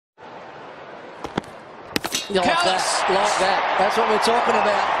Like that. That's what we're talking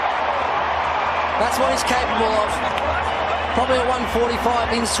about. That's what he's capable of. Probably a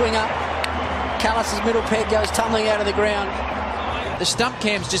 145 in-swinger. Callis's middle peg goes tumbling out of the ground. The stump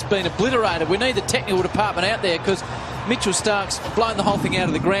cam's just been obliterated. We need the technical department out there because Mitchell Starc's blown the whole thing out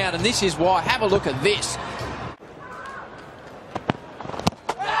of the ground, and this is why. Have a look at this.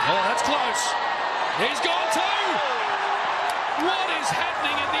 Oh, that's close. He's gone too. What is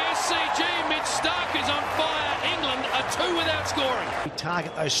happening at the SCG? Mitch Starc is on fire. England are 2 without scoring. We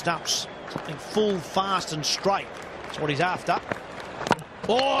target those stumps. Something full, fast and straight. That's what he's after.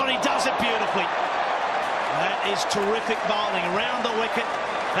 Oh, and he does it beautifully. That is terrific bowling around the wicket.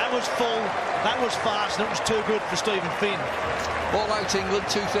 That was full, that was fast, and it was too good for Stephen Finn. All out England,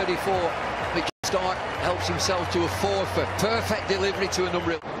 234. Mitchell Starc helps himself to a 4 for perfect delivery to a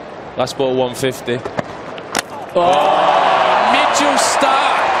number. Last ball 150. Oh, Mitchell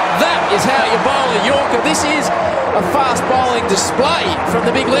Starc. That is how you bowl a Yorker. This is a fast bowling display from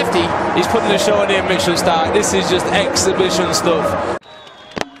the big lefty. He's putting the show on here, Mitchell Starc. This is just exhibition stuff.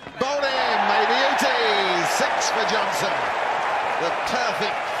 For Johnson, the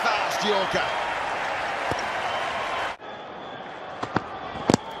perfect fast Yorker.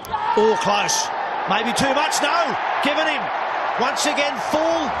 Oh, close. Maybe too much. No, given him. Once again,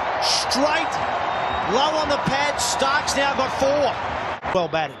 full, straight, low on the pad. Starc's now got 4. Well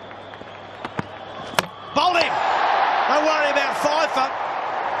batted. Bowled him. Don't worry about 5 for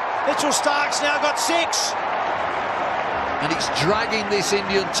Mitchell Starc's now got 6. And it's dragging this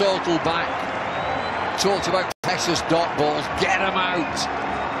Indian total back. Talked about Texas dot balls, get them out.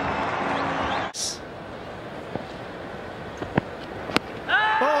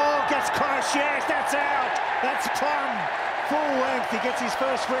 Oh, gets close, yes, that's out. That's plumb. Full length, he gets his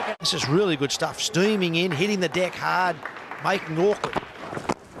first wicket. This is really good stuff. Steaming in, hitting the deck hard, making awkward.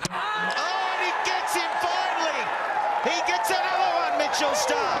 Oh, and he gets him finally. He gets another one, Mitchell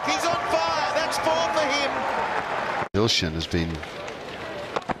Starc. He's on fire. That's 4 for him. Ilshan has been...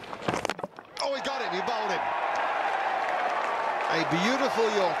 He bowled him. A beautiful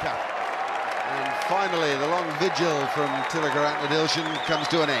Yorker. And finally, the long vigil from Tilakaratne Dilshan comes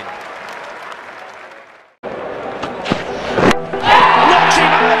to an end. Knocks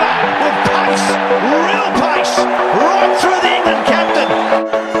him over with pace, real pace, right through the England captain.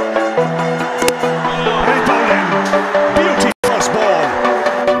 He bowled him. Beauty first ball.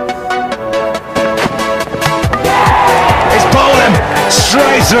 He's bowled him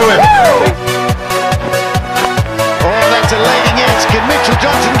straight through him. A leading edge. Can Mitchell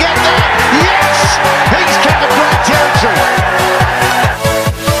Johnson get that? Yes! He's covered great territory.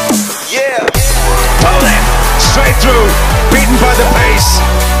 Yeah! Bowled him straight through, beaten by the pace.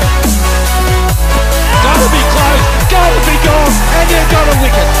 Gotta be close, gotta be gone, and you got a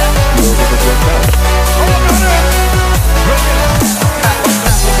wicket.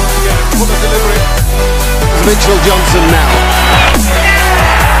 Mitchell Johnson now.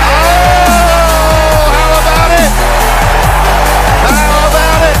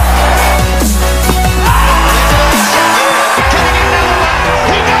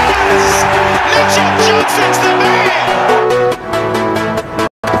 Johnson's the man!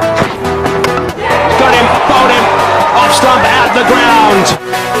 Got him, bowled him, off stump, out the ground.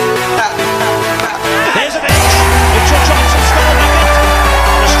 There's an edge. Mitchell Johnson's got a wicket.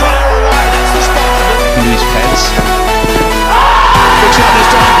 Australia away, that's the spot. These pets. Looks like this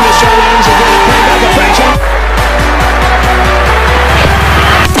time for the Australians are going to bring back a fraction.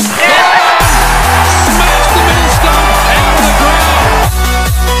 Smashed the middle stump out of the ground.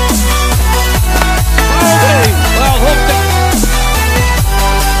 Well hooked up.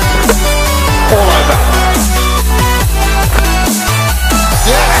 All over.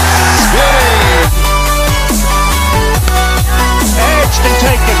 Yes! Beauty! Edged and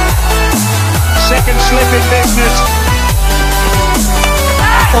taken. Second slip in business.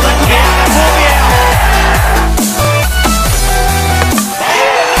 Well, that could be out, that will be out.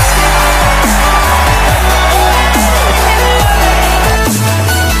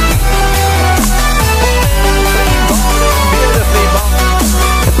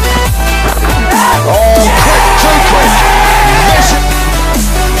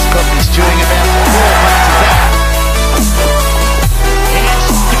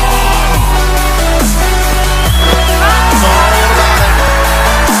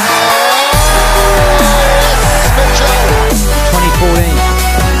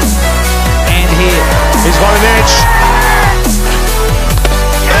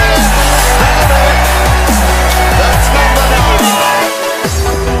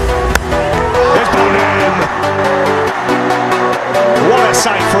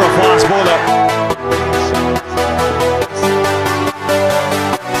 Sight for a fast bowler.